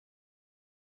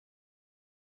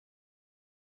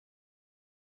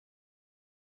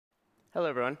Hello,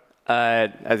 everyone.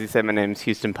 As you said, my name is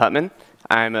Houston Putman.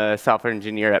 I'm a software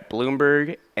engineer at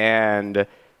Bloomberg and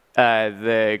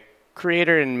the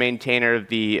creator and maintainer of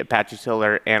the Apache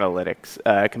Solr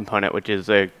Analytics Component, which is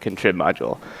a contrib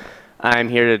module. I'm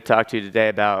here to talk to you today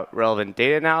about relevant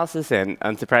data analysis and,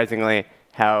 unsurprisingly,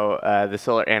 how the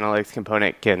Solr Analytics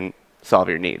Component can solve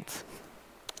your needs.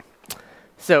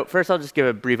 So first, I'll just give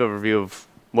a brief overview of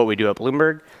what we do at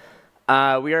Bloomberg.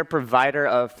 We are a provider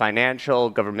of financial,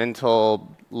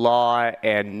 governmental, law,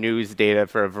 and news data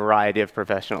for a variety of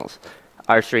professionals.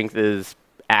 Our strength is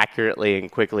accurately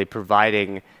and quickly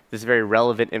providing this very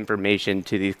relevant information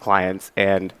to these clients.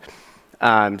 And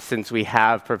since we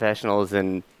have professionals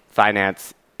in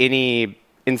finance, any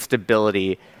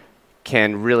instability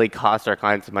can really cost our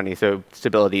clients money, so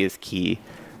stability is key.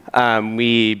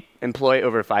 We employ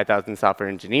over 5,000 software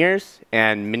engineers,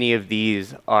 and many of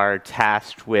these are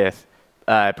tasked with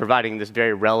providing this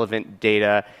very relevant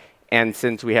data. And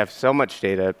since we have so much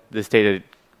data, this data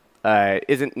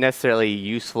isn't necessarily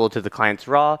useful to the client's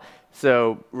raw,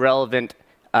 so relevant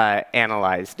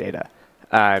analyzed data.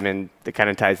 And that kind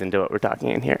of ties into what we're talking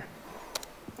in here.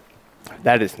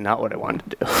 That is not what I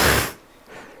wanted to do.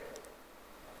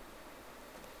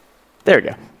 There we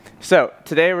go. So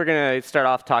today we're going to start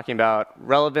off talking about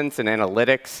relevance and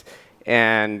analytics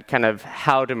and kind of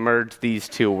how to merge these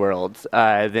two worlds.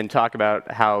 Then talk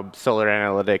about how Solr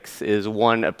Analytics is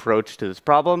one approach to this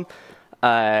problem,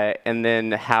 and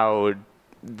then how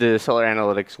the Solr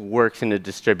Analytics works in a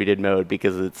distributed mode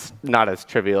because it's not as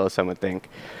trivial as some would think.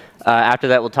 After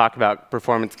that, we'll talk about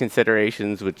performance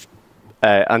considerations, which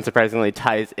unsurprisingly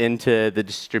ties into the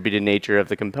distributed nature of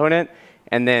the component,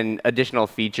 and then additional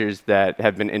features that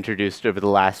have been introduced over the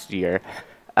last year.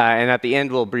 And at the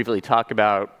end, we'll briefly talk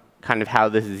about kind of how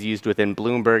this is used within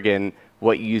Bloomberg and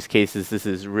what use cases this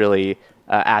is really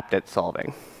apt at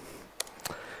solving.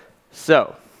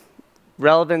 So,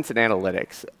 relevance and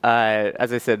analytics.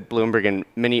 As I said, Bloomberg and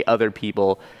many other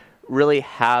people really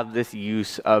have this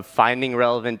use of finding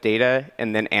relevant data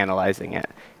and then analyzing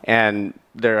it. And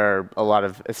there are a lot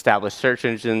of established search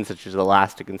engines, such as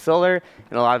Elastic and Solr,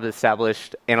 and a lot of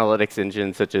established analytics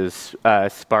engines, such as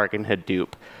Spark and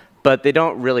Hadoop. But they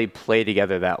don't really play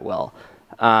together that well.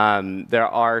 There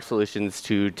are solutions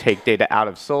to take data out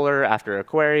of Solr after a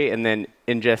query and then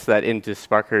ingest that into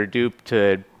Spark or Hadoop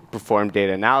to perform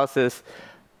data analysis.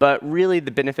 But really,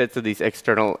 the benefits of these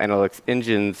external analytics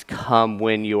engines come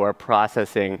when you are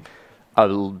processing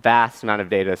a vast amount of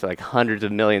data, so like hundreds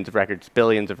of millions of records,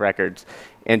 billions of records,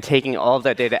 and taking all of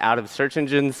that data out of search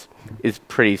engines is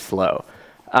pretty slow.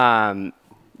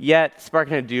 Yet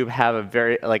Spark and Hadoop have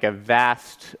a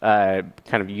vast kind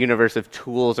of universe of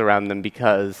tools around them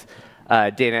because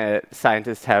data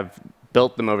scientists have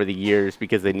built them over the years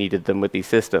because they needed them with these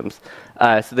systems.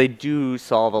 So they do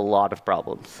solve a lot of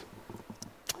problems.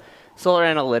 Solr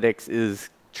Analytics is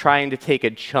trying to take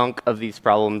a chunk of these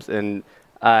problems and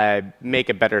make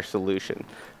a better solution.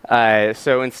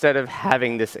 So instead of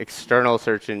having this external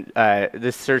search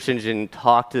engine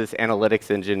talk to this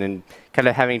analytics engine and kind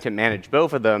of having to manage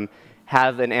both of them,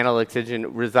 have an analytics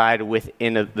engine reside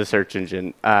within the search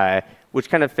engine, which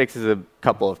kind of fixes a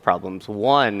couple of problems.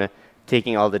 One,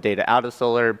 taking all the data out of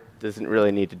Solr doesn't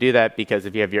really need to do that because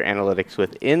if you have your analytics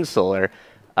within Solr,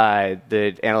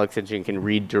 the analytics engine can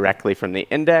read directly from the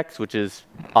index, which is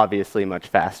obviously much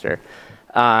faster.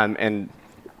 And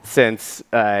since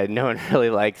no one really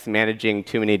likes managing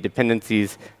too many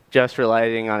dependencies, just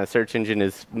relying on a search engine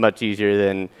is much easier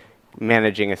than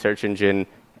managing a search engine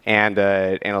and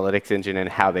an analytics engine and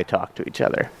how they talk to each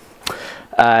other.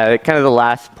 Kind of the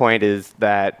last point is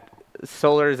that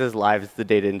Solr is as live as the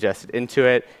data ingested into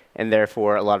it, and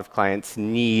therefore a lot of clients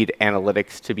need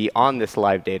analytics to be on this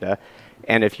live data.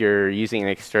 And if you're using an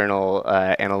external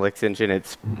analytics engine,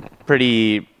 it's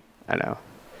pretty,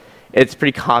 it's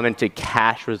pretty common to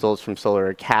cache results from Solr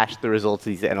or cache the results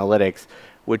of these analytics,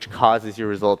 which causes your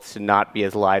results to not be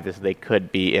as live as they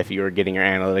could be if you were getting your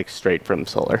analytics straight from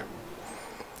Solr.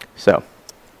 So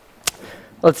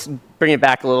let's bring it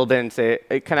back a little bit and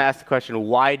kind of ask the question,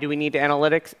 why do we need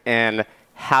analytics? And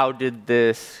how did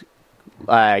this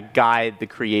guide the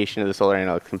creation of the Solr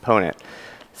Analytics Component?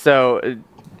 So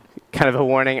kind of a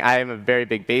warning, I am a very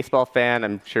big baseball fan.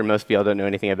 I'm sure most of y'all don't know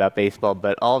anything about baseball,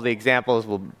 but all the examples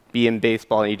will be in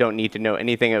baseball, and you don't need to know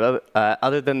anything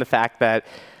other than the fact that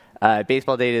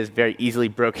baseball data is very easily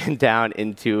broken down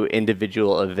into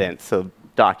individual events, so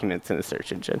documents in a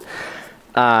search engine.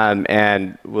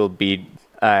 And we'll be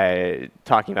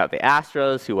talking about the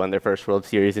Astros, who won their first World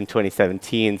Series in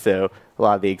 2017, so a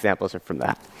lot of the examples are from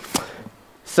that.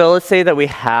 So let's say that we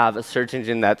have a search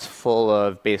engine that's full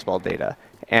of baseball data.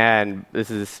 And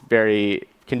this is very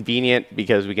convenient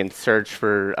because we can search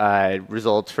for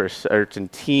results for a certain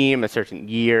team, a certain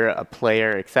year, a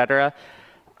player, etc.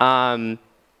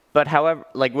 But however,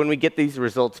 like when we get these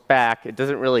results back, it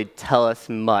doesn't really tell us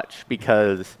much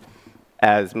because,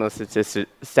 as most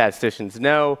statisticians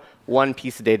know, one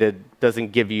piece of data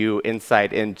doesn't give you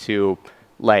insight into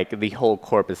like the whole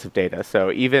corpus of data.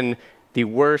 So even the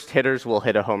worst hitters will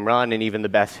hit a home run, and even the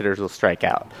best hitters will strike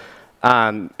out.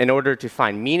 In order to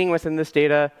find meaning within this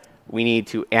data, we need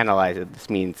to analyze it. This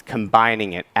means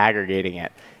combining it, aggregating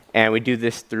it. And we do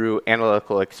this through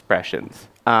analytical expressions.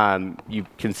 You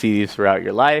can see these throughout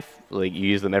your life. Like you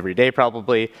use them every day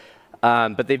probably.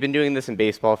 But they've been doing this in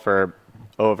baseball for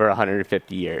over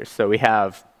 150 years. So we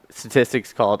have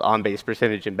statistics called on-base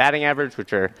percentage and batting average,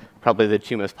 which are probably the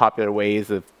two most popular ways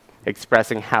of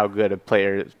expressing how good a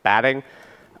player is batting.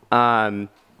 And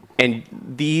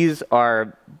these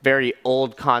are very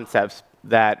old concepts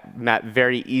that map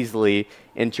very easily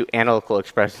into analytical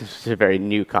expressions, which is a very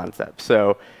new concept.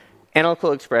 So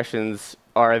analytical expressions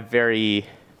are a very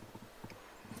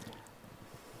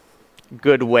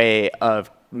good way of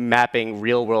mapping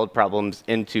real-world problems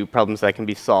into problems that can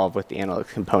be solved with the analytics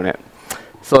component.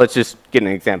 So let's just get an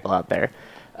example out there.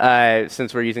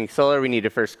 Since we're using Solr, we need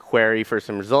to first query for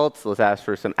some results. Let's ask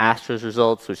for some Astros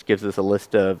results, which gives us a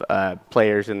list of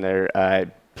players and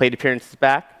their plate appearances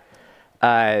back.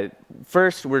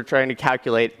 First, we're trying to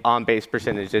calculate on-base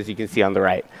percentage, as you can see on the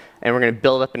right. And we're going to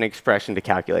build up an expression to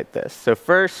calculate this. So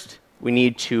first, we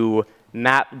need to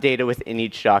map data within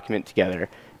each document together.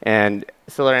 And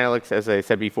Solr Analytics, as I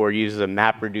said before, uses a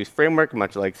map-reduce framework,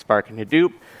 much like Spark and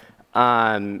Hadoop.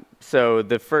 So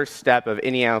the first step of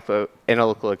any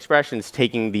analytical expression is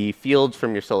taking the fields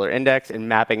from your Solr index and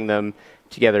mapping them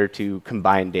together to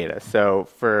combine data. So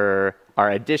for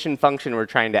our addition function, we're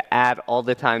trying to add all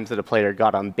the times that a player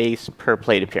got on base per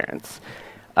plate appearance.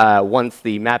 Once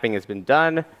the mapping has been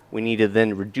done, we need to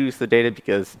then reduce the data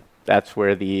because that's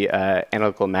where the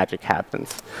analytical magic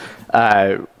happens.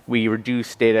 We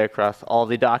reduce data across all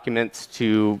the documents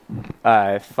to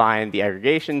find the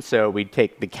aggregation. So we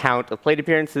take the count of plate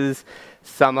appearances,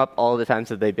 sum up all the times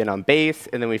that they've been on base,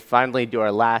 and then we finally do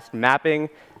our last mapping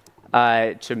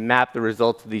to map the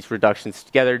results of these reductions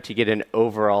together to get an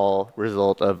overall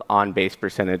result of on-base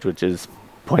percentage, which is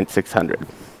 0.600.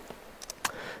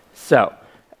 So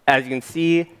as you can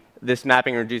see, this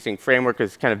mapping and reducing framework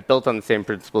is kind of built on the same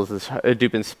principles as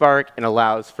Hadoop and Spark and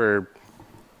allows for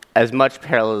as much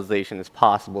parallelization as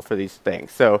possible for these things.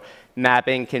 So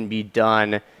mapping can be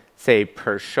done, say,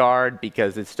 per shard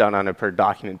because it's done on a per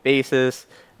document basis.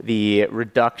 The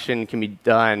reduction can be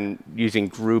done using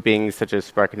groupings such as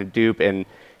Spark and Hadoop and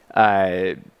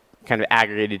kind of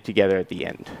aggregated together at the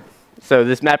end. So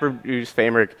this map-reduce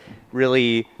framework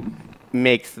really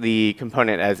makes the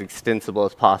component as extensible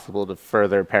as possible to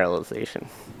further parallelization.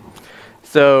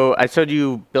 So I showed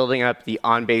you building up the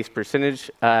on-base percentage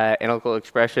analytical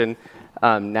expression.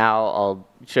 Now I'll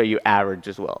show you average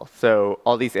as well. So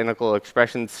all these analytical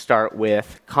expressions start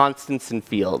with constants and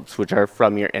fields, which are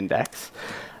from your index.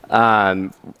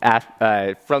 From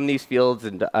these fields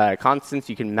and constants,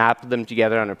 you can map them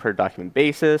together on a per document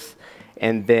basis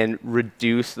and then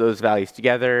reduce those values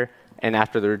together. And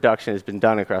after the reduction has been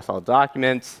done across all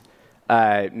documents,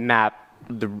 map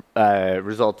the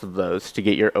results of those to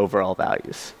get your overall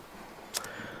values.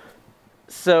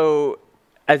 So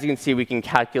as you can see, we can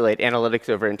calculate analytics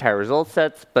over entire result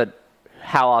sets, but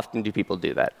how often do people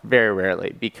do that? Very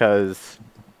rarely, because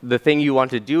the thing you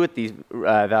want to do with these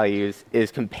values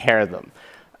is compare them.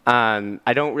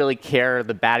 I don't really care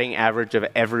the batting average of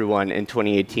everyone in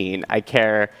 2018. I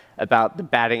care about the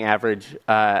batting average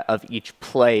of each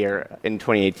player in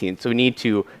 2018. So we need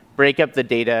to break up the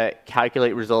data,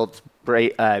 calculate results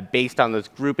based on those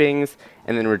groupings,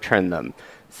 and then return them.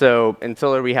 So in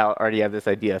Solr, we already have this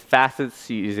idea of facets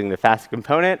using the facet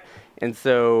component. And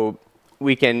so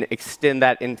we can extend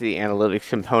that into the analytics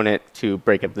component to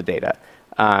break up the data.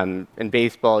 In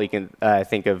baseball, you can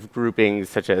think of groupings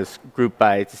such as group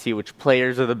by to see which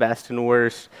players are the best and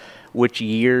worst, which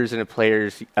years in a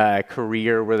player's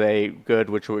career were they good,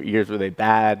 which years were they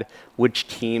bad, which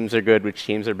teams are good, which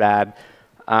teams are bad.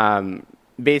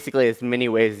 Basically, as many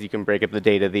ways as you can break up the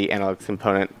data, the analytics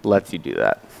component lets you do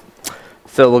that.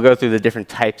 So we'll go through the different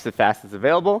types of facets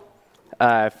available.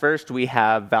 First, we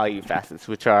have value facets,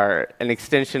 which are an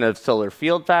extension of Solr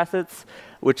field facets,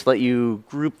 which let you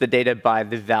group the data by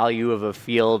the value of a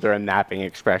field or a mapping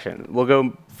expression. We'll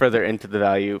go further into the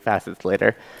value facets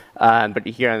later. But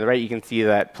here on the right, you can see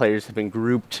that players have been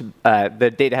grouped.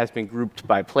 The data has been grouped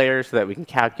by players so that we can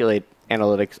calculate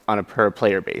analytics on a per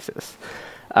player basis.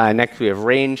 Next, we have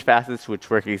range facets, which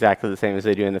work exactly the same as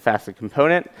they do in the facet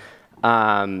component,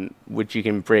 which you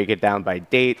can break it down by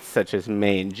dates, such as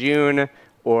May and June,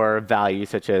 or values,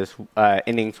 such as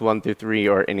innings 1 through 3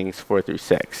 or innings 4 through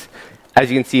 6. As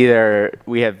you can see there,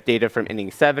 we have data from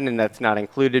inning 7, and that's not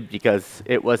included because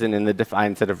it wasn't in the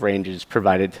defined set of ranges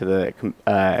provided to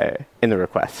the in the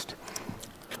request.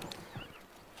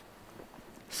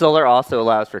 Solr also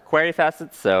allows for query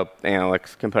facets, so the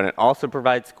analytics component also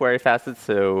provides query facets,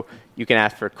 so you can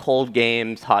ask for cold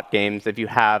games, hot games, if you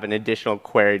have an additional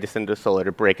query to send to Solr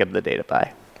to break up the data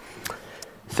by.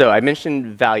 So I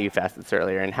mentioned value facets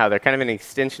earlier and how they're kind of an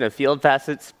extension of field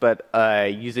facets, but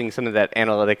using some of that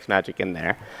analytics magic in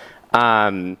there.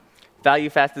 Value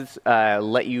facets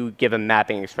let you give a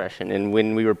mapping expression. And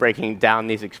when we were breaking down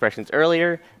these expressions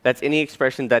earlier, that's any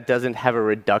expression that doesn't have a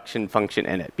reduction function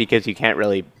in it, because you can't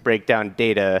really break down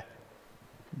data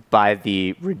by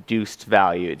the reduced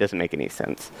value. It doesn't make any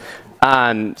sense.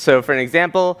 So for an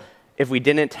example, if we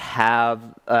didn't have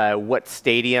what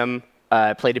stadium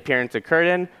plate appearance occurred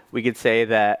in, we could say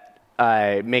that,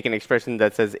 make an expression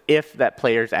that says if that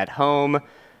player's at home,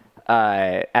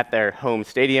 at their home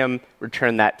stadium,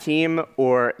 return that team,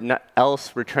 or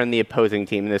else return the opposing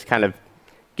team. And this kind of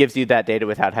gives you that data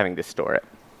without having to store it.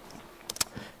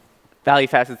 Value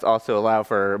facets also allow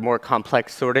for more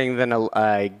complex sorting than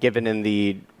given in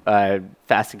the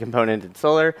facet component in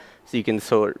Solr. So you can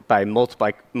sort by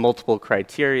multiple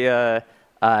criteria,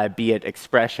 be it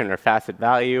expression or facet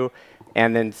value,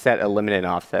 and then set a limit and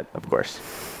offset, of course.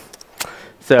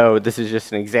 So this is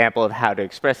just an example of how to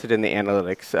express it in the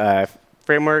analytics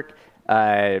framework.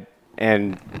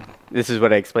 And this is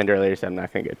what I explained earlier, so I'm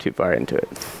not going to go too far into it.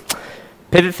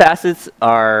 Pivot facets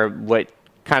are what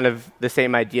kind of the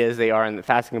same idea as they are in the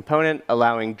facet component,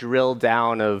 allowing drill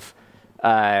down of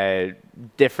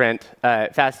different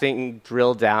faceting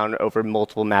drill down over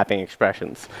multiple mapping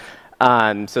expressions.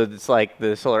 So it's like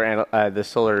the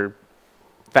Solr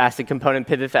facet component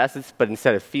pivot facets, but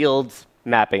instead of fields,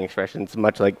 mapping expressions,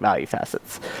 much like value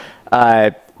facets.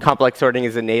 Complex sorting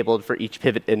is enabled for each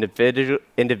pivot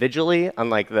individually,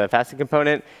 unlike the facet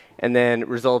component, and then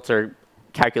results are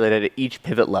calculated at each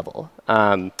pivot level.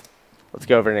 Let's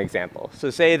go over an example. So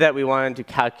say that we wanted to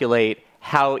calculate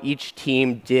how each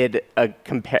team did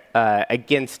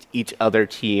against each other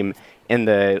team in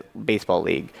the baseball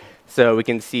league. So we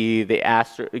can see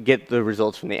get the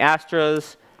results from the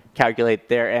Astros, calculate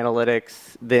their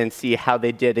analytics, then see how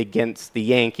they did against the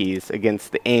Yankees,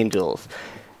 against the Angels,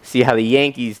 see how the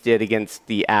Yankees did against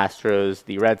the Astros,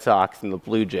 the Red Sox, and the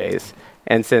Blue Jays.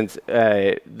 And since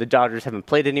the Dodgers haven't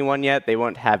played anyone yet, they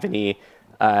won't have any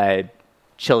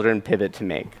children pivot to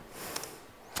make.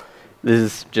 This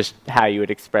is just how you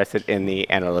would express it in the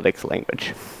analytics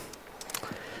language.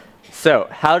 So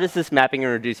how does this mapping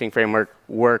and reducing framework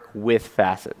work with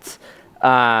facets?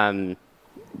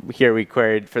 Here we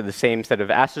queried for the same set of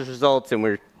Astros results, and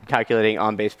we're calculating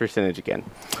on-base percentage again.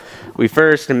 We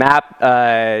first map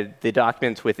the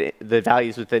documents with the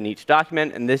values within each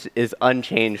document, and this is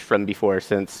unchanged from before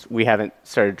since we haven't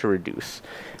started to reduce.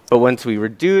 But once we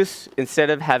reduce, instead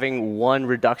of having one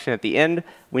reduction at the end,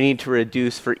 we need to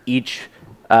reduce for each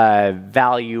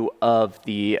value of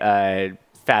the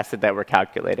facet that we're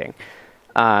calculating.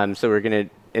 So we're going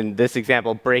to, in this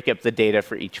example, break up the data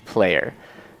for each player.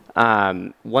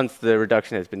 Once the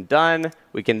reduction has been done,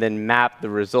 we can then map the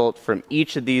result from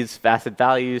each of these facet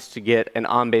values to get an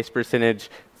on-base percentage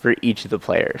for each of the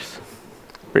players.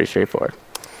 Pretty straightforward.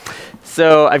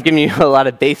 So I've given you a lot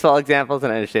of baseball examples,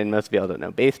 and I understand most of you all don't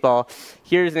know baseball.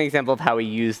 Here's an example of how we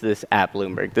use this at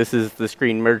Bloomberg. This is the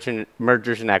screen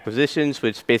mergers and acquisitions,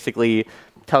 which basically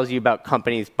tells you about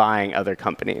companies buying other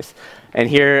companies. And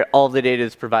here, all the data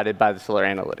is provided by the Solr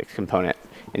Analytics component.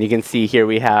 And you can see here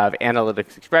we have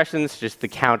analytics expressions, just the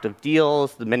count of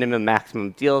deals, the minimum,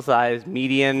 maximum deal size,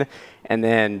 median, and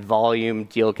then volume,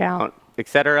 deal count, et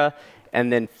cetera. And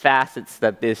then facets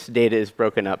that this data is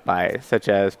broken up by, such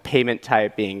as payment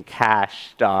type being cash,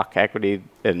 stock, equity,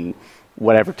 and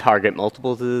whatever target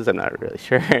multiples is. I'm not really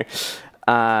sure.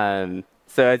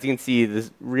 So as you can see, this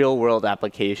real-world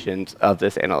applications of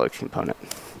this analytics component.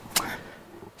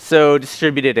 So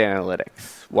distributed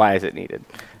analytics, why is it needed?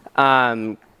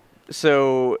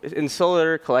 So in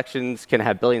Solr, collections can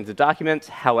have billions of documents.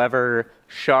 However,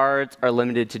 shards are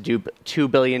limited to 2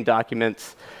 billion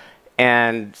documents.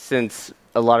 And since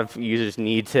a lot of users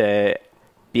need to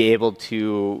be able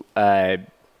to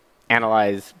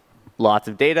analyze lots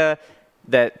of data,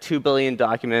 that 2 billion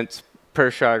documents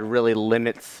per shard really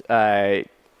limits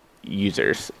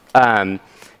users.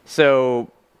 So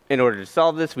in order to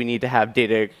solve this, we need to have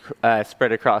data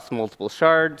spread across multiple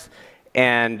shards.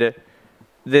 And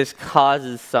this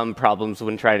causes some problems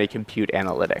when trying to compute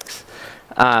analytics.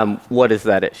 What is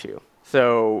that issue?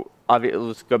 So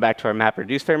let's go back to our map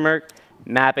reduce framework.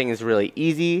 Mapping is really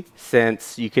easy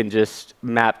since you can just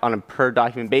map on a per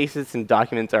document basis, and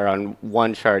documents are on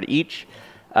one shard each.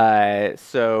 Mapping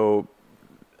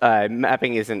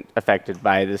isn't affected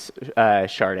by this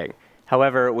sharding.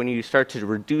 However, when you start to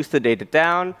reduce the data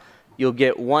down, you'll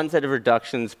get one set of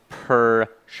reductions per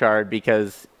shard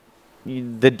because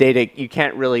the data, you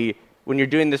can't really, when you're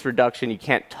doing this reduction, you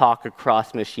can't talk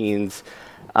across machines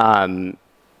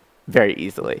very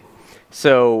easily.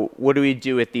 So what do we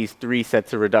do with these 3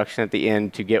 sets of reduction at the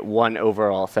end to get one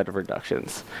overall set of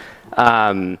reductions?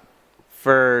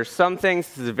 For some things,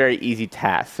 this is a very easy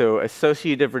task. So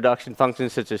associative reduction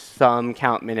functions such as sum,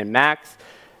 count, min, and max.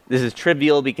 This is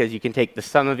trivial because you can take the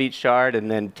sum of each shard and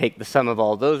then take the sum of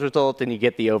all those results, and you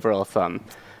get the overall sum.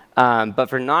 But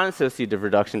for non-associative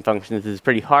reduction functions, this is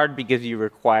pretty hard because you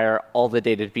require all the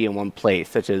data to be in one place,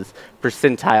 such as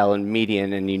percentile and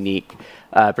median and unique.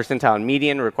 Percentile and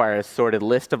median require a sorted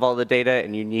list of all the data,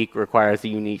 and unique requires a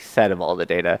unique set of all the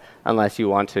data, unless you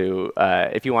want to,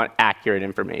 if you want accurate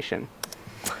information.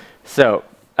 So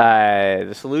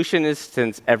the solution is,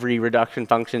 since every reduction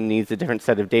function needs a different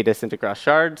set of data sent across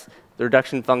shards, the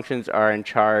reduction functions are in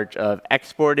charge of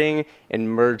exporting and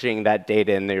merging that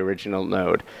data in the original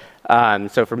node.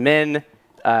 So for min,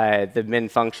 the min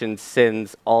function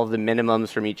sends all the minimums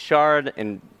from each shard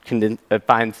and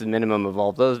finds the minimum of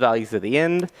all those values at the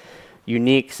end.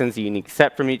 Unique sends a unique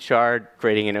set from each shard,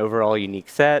 creating an overall unique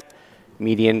set.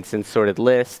 Median sends sorted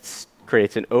lists,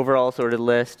 creates an overall sorted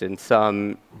list, and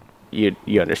sum, you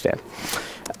understand.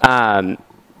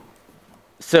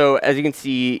 So as you can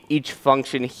see, each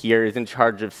function here is in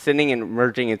charge of sending and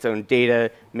merging its own data,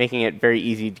 making it very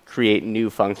easy to create new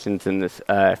functions in this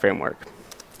framework.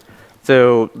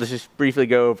 So let's just briefly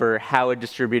go over how a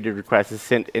distributed request is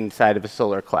sent inside of a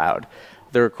Solr cloud.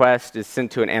 The request is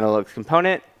sent to an analytics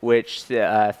component, which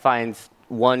finds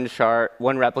one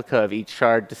replica of each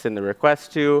shard to send the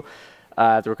request to.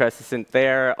 The request is sent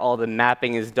there. All the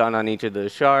mapping is done on each of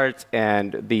those shards,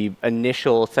 and the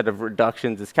initial set of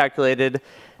reductions is calculated.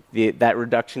 That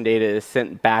reduction data is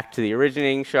sent back to the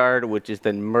originating shard, which is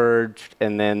then merged,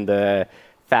 and then the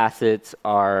facets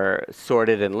are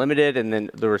sorted and limited, and then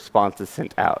the response is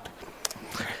sent out.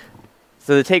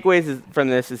 So the takeaways from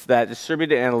this is that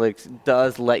distributed analytics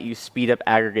does let you speed up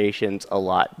aggregations a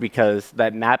lot, because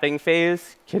that mapping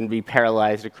phase can be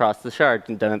parallelized across the shards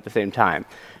and done at the same time.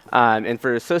 And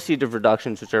for associative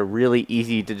reductions, which are really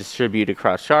easy to distribute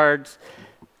across shards,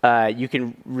 you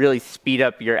can really speed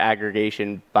up your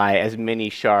aggregation by as many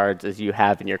shards as you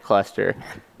have in your cluster,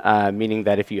 meaning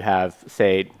that if you have,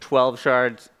 say, 12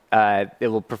 shards, it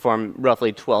will perform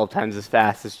roughly 12 times as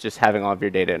fast as just having all of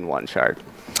your data in one shard.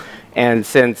 And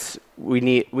since we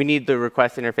need the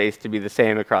request interface to be the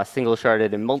same across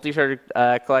single-sharded and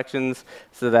multi-sharded collections,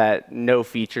 so that no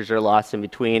features are lost in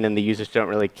between and the users don't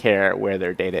really care where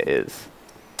their data is.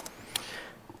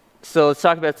 So let's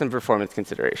talk about some performance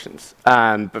considerations.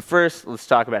 But first, let's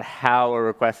talk about how a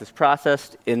request is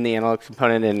processed in the analytics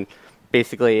component and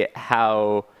basically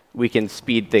how we can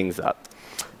speed things up.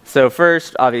 So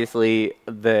first, obviously,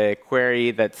 the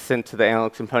query that's sent to the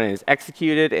analytics component is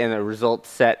executed, and a result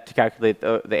set to calculate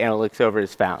the analytics over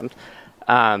is found.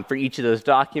 For each of those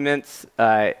documents,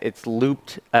 it's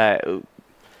looped. The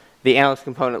analytics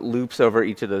component loops over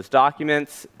each of those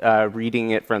documents,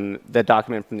 reading it from the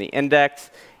document from the index,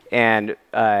 and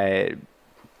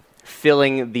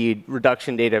filling the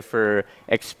reduction data for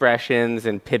expressions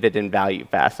and pivot and value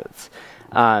facets.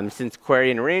 Since query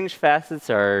and range facets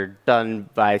are done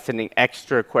by sending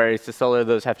extra queries to Solr,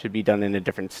 those have to be done in a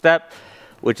different step,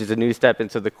 which is a new step.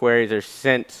 And so the queries are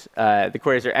sent, the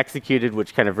queries are executed,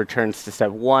 which kind of returns to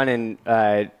step 1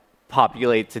 and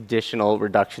populates additional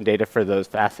reduction data for those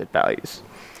facet values.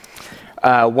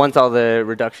 Once all the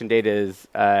reduction data is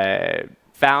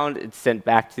found, it's sent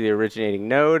back to the originating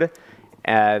node.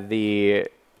 The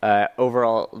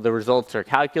results are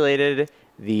calculated.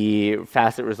 The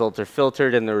facet results are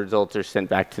filtered, and the results are sent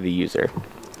back to the user.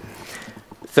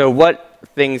 So what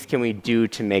things can we do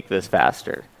to make this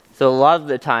faster? So a lot of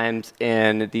the times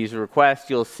in these requests,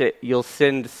 you'll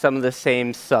send some of the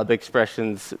same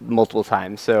sub-expressions multiple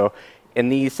times. So in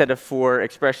these set of 4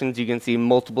 expressions, you can see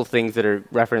multiple things that are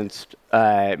referenced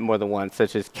more than once,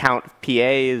 such as count PA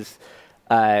is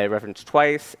referenced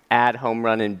twice, add home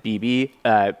run and BB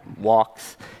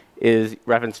walks is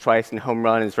referenced twice, and home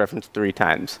run is referenced 3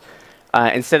 times.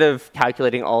 Instead of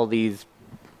calculating all these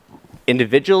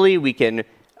individually, we can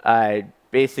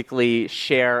basically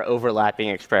share overlapping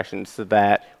expressions so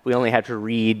that we only have to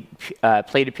read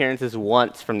plate appearances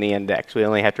once from the index. We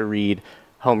only have to read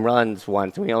home runs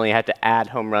once. We only have to add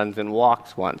home runs and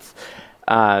walks once.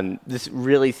 This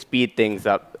really speeds things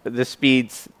up. This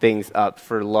speeds things up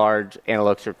for large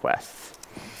analytics requests.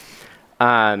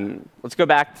 Let's go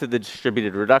back to the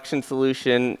distributed reduction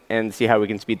solution and see how we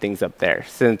can speed things up there.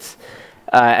 Since,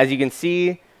 as you can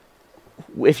see,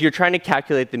 if you're trying to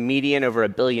calculate the median over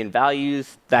 1 billion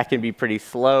values, that can be pretty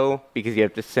slow because you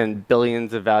have to send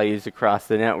billions of values across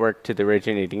the network to the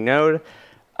originating node.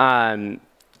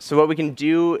 So what we can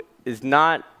do is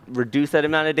not reduce that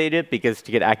amount of data, because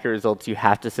to get accurate results, you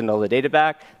have to send all the data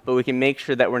back, but we can make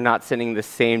sure that we're not sending the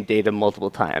same data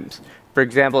multiple times. For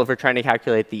example, if we're trying to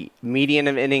calculate the median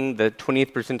of inning, the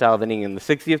 20th percentile of inning, and the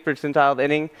 60th percentile of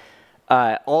inning,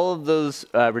 all of those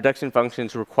reduction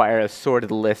functions require a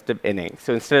sorted list of innings.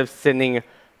 So instead of sending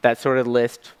that sorted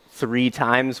list 3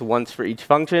 times, once for each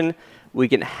function, we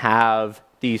can have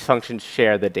these functions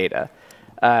share the data.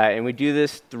 And we do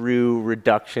this through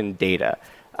reduction data.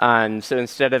 So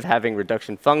instead of having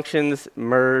reduction functions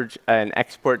merge and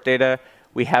export data,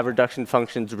 we have reduction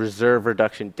functions reserve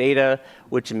reduction data,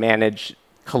 which manage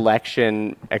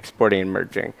collection, exporting, and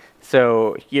merging.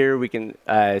 So here we can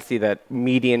see that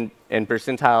median and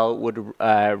percentile would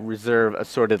reserve a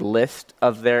sorted list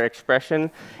of their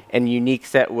expression, and unique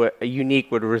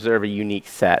would reserve a unique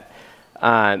set.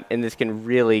 And this can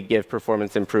really give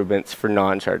performance improvements for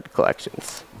non-sharded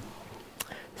collections.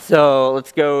 So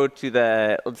let's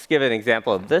give an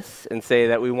example of this and say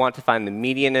that we want to find the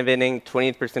median of inning,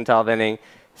 20th percentile of inning,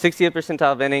 60th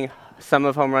percentile of inning, sum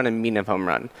of home run, and mean of home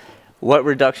run. What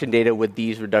reduction data would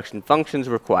these reduction functions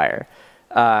require?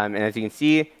 And as you can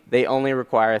see, they only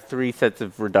require 3 sets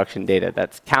of reduction data.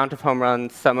 That's count of home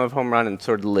runs, sum of home run, and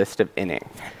sorted list of inning.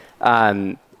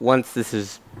 Once this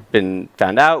has been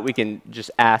found out, we can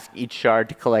just ask each shard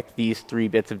to collect these 3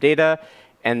 bits of data,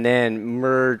 and then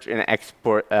merge and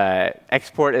export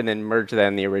and then merge that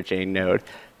in the originating node.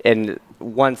 And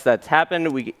once that's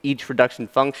happened, each reduction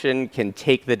function can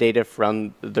take the data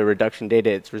from the reduction data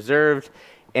it's reserved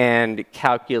and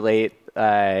calculate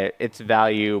its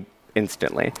value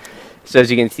instantly. So as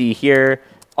you can see here,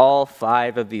 all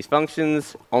 5 of these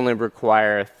functions only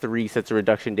require 3 sets of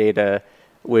reduction data,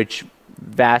 which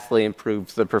vastly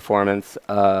improves the performance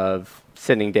of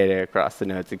sending data across the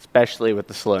nodes, especially with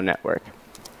the slow network.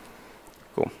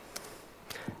 Cool.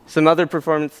 Some other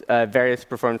various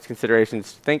performance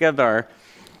considerations to think of are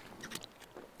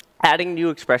adding new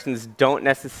expressions don't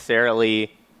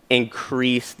necessarily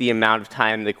increase the amount of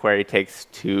time the query takes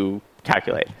to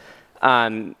calculate.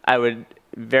 I would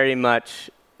very much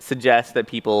suggest that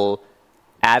people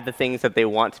add the things that they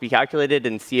want to be calculated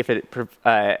and see if it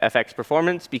affects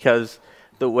performance, because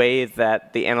the way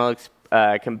that the analytics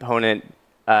component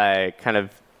kind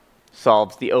of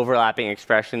solves the overlapping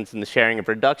expressions and the sharing of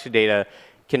production data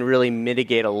can really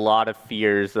mitigate a lot of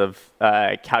fears of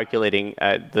calculating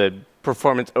the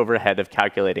performance overhead of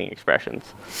calculating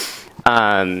expressions.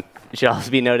 It should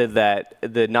also be noted that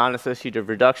the non-associative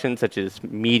reductions, such as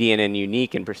median and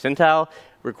unique and percentile,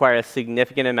 require a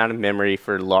significant amount of memory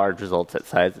for large result set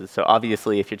sizes. So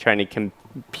obviously, if you're trying to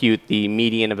compute the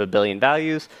median of 1 billion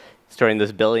values, storing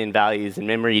those billion values in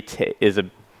memory is a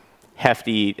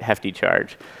hefty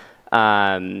charge.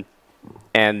 And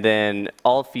then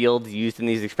all fields used in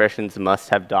these expressions must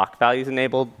have doc values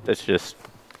enabled. That's just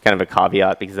kind of a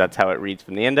caveat, because that's how it reads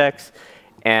from the index.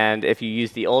 And if you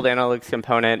use the old analytics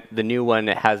component, the new one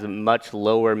has a much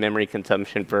lower memory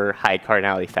consumption for high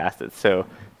cardinality facets, so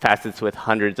facets with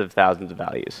hundreds of thousands of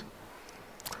values.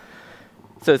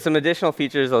 So some additional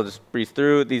features I'll just breeze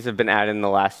through. These have been added in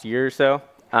the last year or so.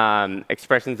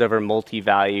 Expressions over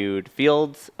multi-valued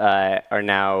fields are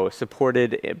now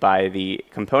supported by the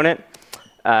component.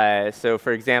 So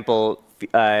for example,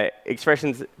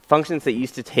 functions that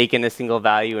used to take in a single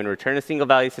value and return a single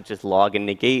value, such as log and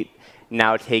negate,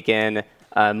 now take in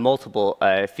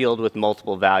a field with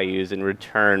multiple values and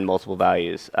return multiple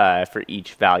values for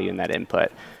each value in that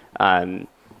input.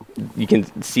 You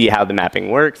can see how the mapping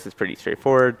works. It's pretty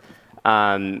straightforward.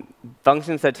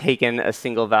 Functions that take in 2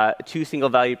 single value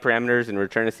parameters and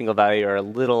return a single value are a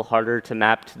little harder to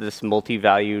map to this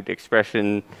multi-valued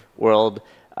expression world,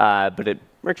 but it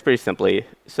works pretty simply.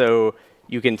 So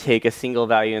you can take a single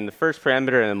value in the first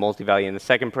parameter and a multi-value in the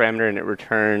second parameter, and it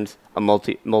returns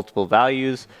multiple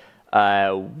values,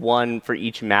 1 for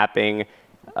each mapping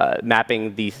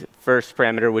the first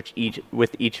parameter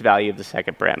with each value of the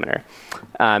second parameter.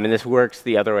 And this works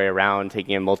the other way around,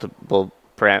 taking a multi-valued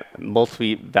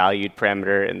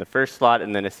parameter in the first slot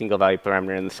and then a single value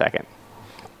parameter in the second.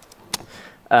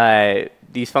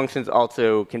 These functions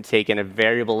also can take in a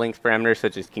variable length parameter,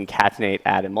 such as concatenate,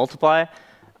 add, and multiply.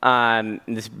 And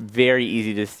this is very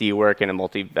easy to see work in a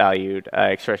multi-valued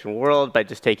expression world by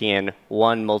just taking in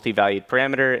one multi-valued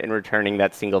parameter and returning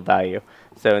that single value.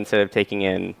 So instead of taking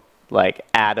in like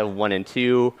add of 1 and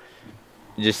 2,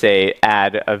 just say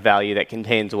add a value that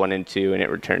contains 1 and 2, and it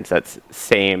returns that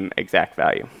same exact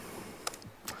value.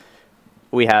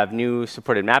 We have new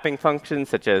supported mapping functions,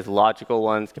 such as logical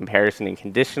ones, comparison, and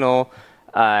conditional.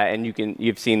 And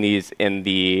you've seen these in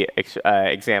the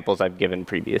examples I've given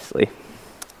previously.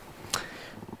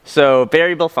 So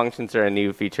variable functions are a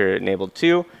new feature enabled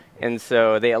too. And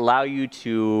so they allow you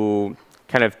to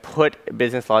kind of put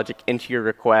business logic into your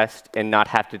request and not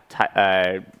have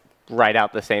to write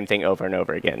out the same thing over and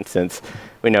over again, since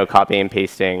we know copying and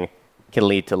pasting can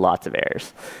lead to lots of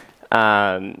errors.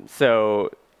 So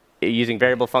using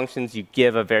variable functions, you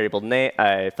give a variable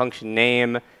function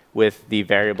name with the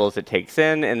variables it takes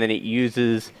in, and then it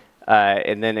uses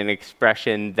and then an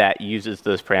expression that uses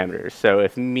those parameters. So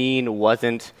if mean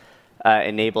wasn't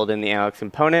enabled in the analytics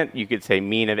component, you could say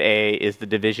mean of A is the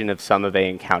division of sum of A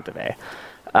and count of A.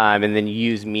 And then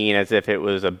use mean as if it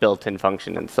was a built-in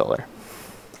function in Solr.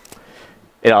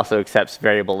 It also accepts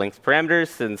variable length parameters,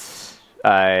 since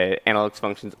analytics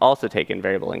functions also take in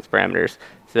variable length parameters.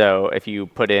 So if you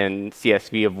put in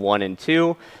CSV of 1 and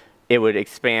 2, it would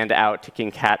expand out to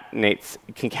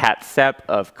concat sep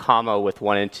of comma with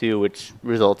 1 and 2, which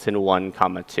results in 1,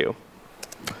 comma 2.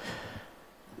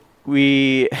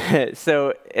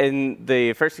 So in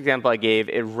the first example I gave,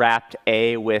 it wrapped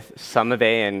A with sum of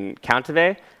A and count of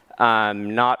A.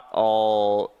 Not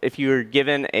all, if you were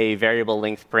given a variable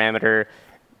length parameter,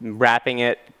 wrapping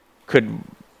it could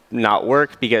not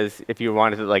work, because if you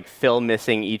wanted to like fill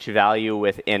missing each value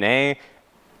with NA,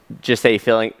 just say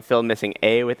fill missing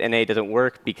A with NA doesn't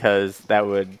work, because that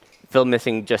would fill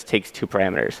missing just takes 2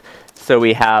 parameters. So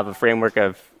we have a framework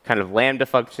of kind of lambda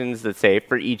functions that say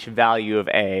for each value of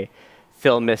A,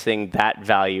 fill missing that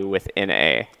value with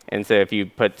NA. And so if you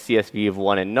put CSV of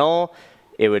 1 in null,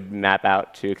 it would map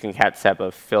out to concat sep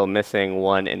of fill missing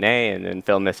 1 in A, and then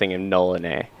fill missing in null in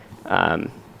A.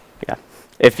 Yeah.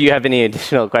 If you have any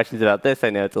additional questions about this, I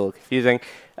know it's a little confusing.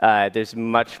 There's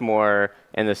much more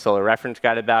in the Solr reference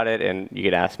guide about it, and you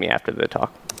could ask me after the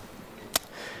talk.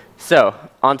 So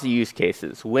on to use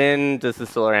cases. When does the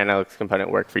Solr Analytics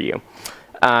component work for you?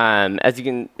 As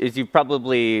you've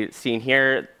probably seen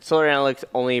here, Solr Analytics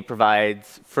only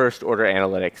provides first-order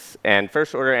analytics. And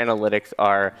first-order analytics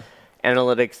are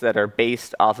analytics that are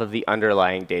based off of the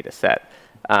underlying data set.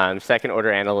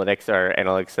 Second-order analytics are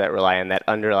analytics that rely on that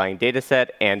underlying data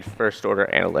set and first-order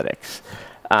analytics,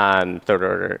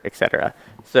 third-order, et cetera.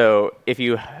 So if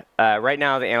you, right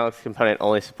now, the analytics component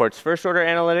only supports first-order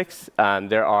analytics.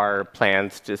 There are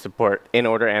plans to support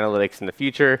in-order analytics in the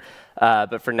future.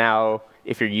 But for now,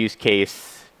 if your use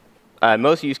case,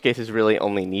 most use cases really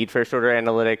only need first-order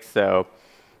analytics. So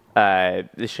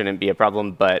this shouldn't be a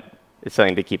problem, but it's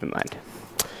something to keep in mind.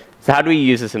 So how do we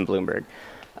use this in Bloomberg?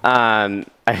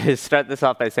 I start this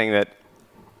off by saying that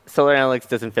Solr Analytics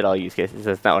doesn't fit all use cases.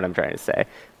 That's not what I'm trying to say.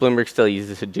 Bloomberg still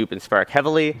uses Hadoop and Spark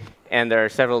heavily, and there are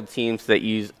several teams that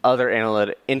use other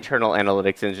internal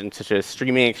analytics engines, such as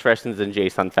streaming expressions and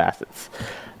JSON facets.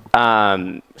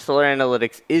 Solr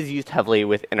Analytics is used heavily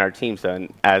within our team. So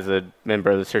as a member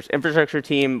of the search infrastructure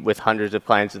team with hundreds of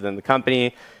clients within the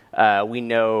company, we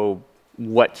know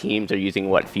what teams are using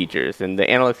what features. And the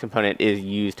analytics component is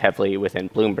used heavily within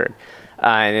Bloomberg.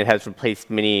 And it has replaced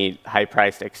many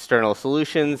high-priced external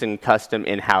solutions and custom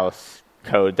in-house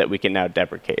code that we can now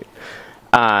deprecate.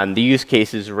 The use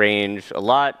cases range a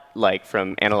lot, like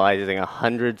from analyzing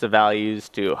hundreds of values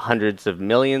to hundreds of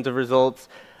millions of results,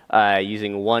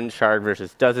 using one shard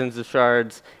versus dozens of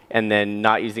shards, and then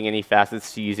not using any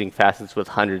facets to using facets with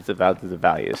hundreds of thousands of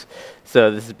values. So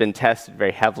this has been tested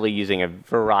very heavily using a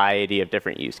variety of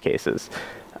different use cases.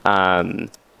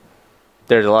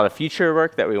 There's a lot of future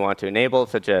work that we want to enable,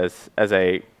 such as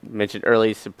I mentioned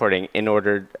earlier, supporting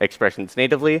in-ordered expressions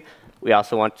natively. We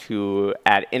also want to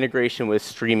add integration with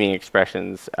streaming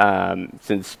expressions.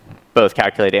 Since both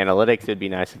calculate analytics, it would be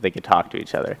nice if they could talk to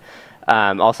each other.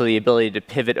 Also, the ability to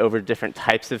pivot over different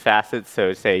types of facets.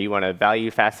 So say you want a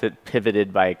value facet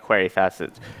pivoted by query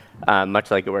facets,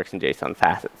 much like it works in JSON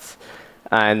facets.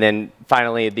 And then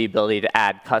finally, the ability to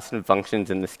add custom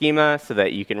functions in the schema so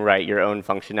that you can write your own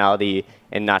functionality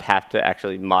and not have to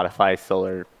actually modify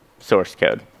Solr source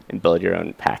code and build your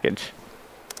own package.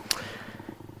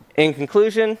 In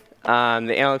conclusion, the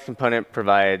analytics component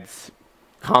provides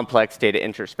complex data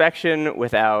introspection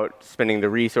without spending the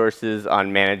resources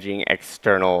on managing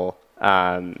external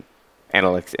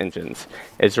analytics engines.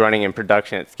 It's running in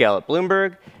production at scale at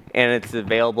Bloomberg, and it's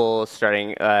available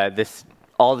starting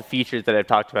all the features that I've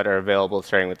talked about are available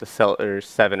starting with the Solr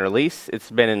 7 release.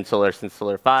 It's been in Solr since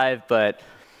Solr 5, but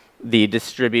the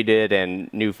distributed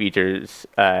and new features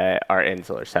are in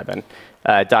Solr 7.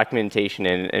 Documentation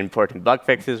and important bug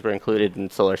fixes were included in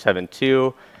Solr 7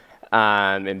 too.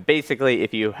 And basically,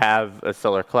 if you have a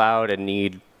Solr cloud and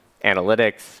need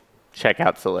analytics, check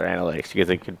out Solr Analytics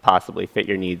because it could possibly fit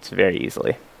your needs very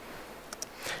easily.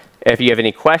 If you have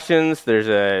any questions, there's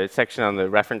a section on the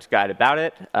reference guide about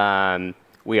it.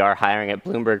 We are hiring at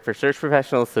Bloomberg for search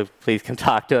professionals, so please come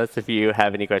talk to us if you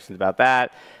have any questions about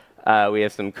that. We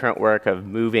have some current work of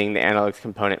moving the analytics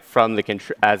component from the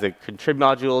as a contrib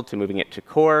module to moving it to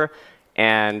core.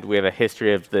 And we have a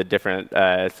history of the different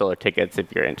Solr tickets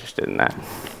if you're interested in that.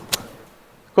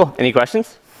 Cool. Any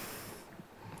questions?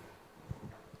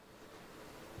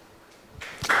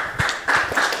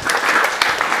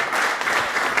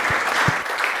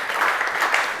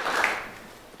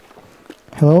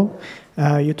 Hello.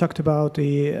 You talked about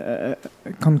the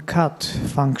concat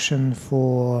function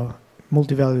for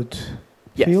multi-valued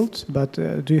fields, but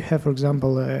do you have, for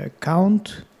example, a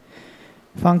count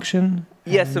function?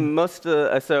 Yes,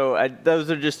 so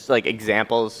those are just like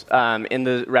examples. In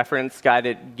the reference guide,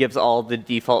 it gives all the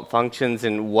default functions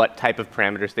and what type of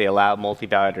parameters they allow,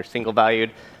 multi-valued or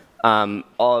single-valued.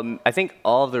 I think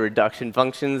all of the reduction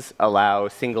functions allow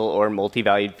single or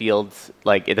multi-valued fields.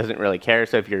 Like, it doesn't really care.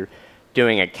 So if you're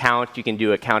doing a count, you can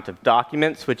do a count of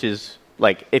documents, which is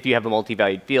like if you have a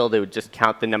multi-valued field, it would just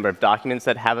count the number of documents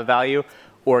that have a value,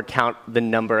 or count the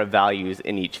number of values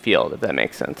in each field, if that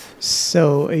makes sense.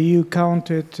 So you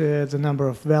counted the number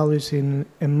of values in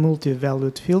a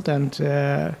multi-valued field, and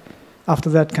after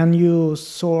that, can you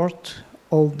sort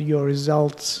all your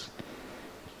results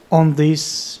on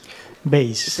this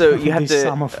base? So you have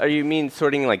to, you mean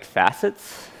sorting like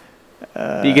facets?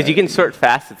 Because you can sort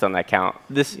facets on that count.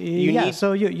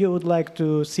 So you would like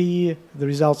to see the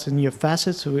results in your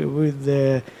facets with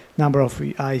the number of,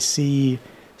 I see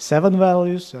 7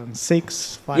 values and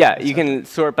 6, 5. Yeah, you can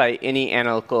sort by any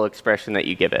analytical expression that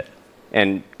you give it.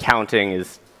 And counting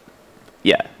is,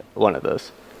 one of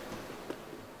those.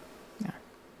 Yeah.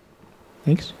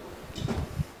 Thanks.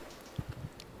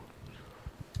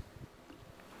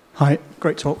 Hi,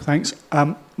 great talk, thanks.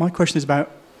 My question is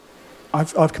about,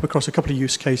 I've come across a couple of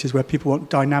use cases where people want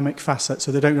dynamic facets,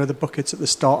 so they don't know the buckets at the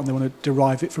start and they want to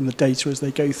derive it from the data as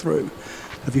they go through.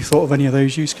 Have you thought of any of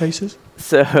those use cases?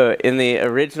 So in the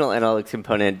original analytics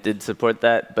component did support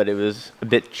that, but it was a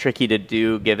bit tricky to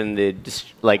do given the,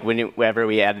 whenever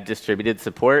we added distributed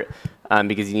support,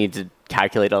 because you need to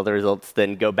calculate all the results,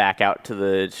 then go back out to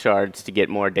the shards to get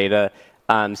more data.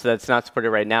 So that's not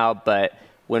supported right now, but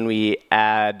when we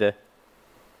add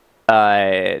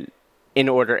the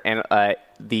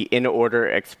in-order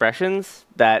expressions,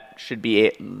 that should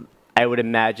be, I would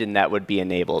imagine that would be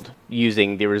enabled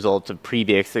using the results of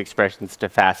previous expressions to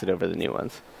facet over the new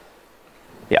ones.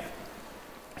 Yeah.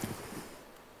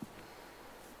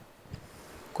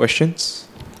 Questions?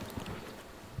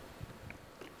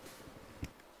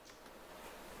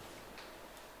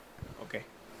 Okay.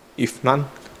 If none,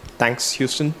 thanks,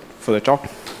 Houston, for the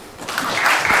talk.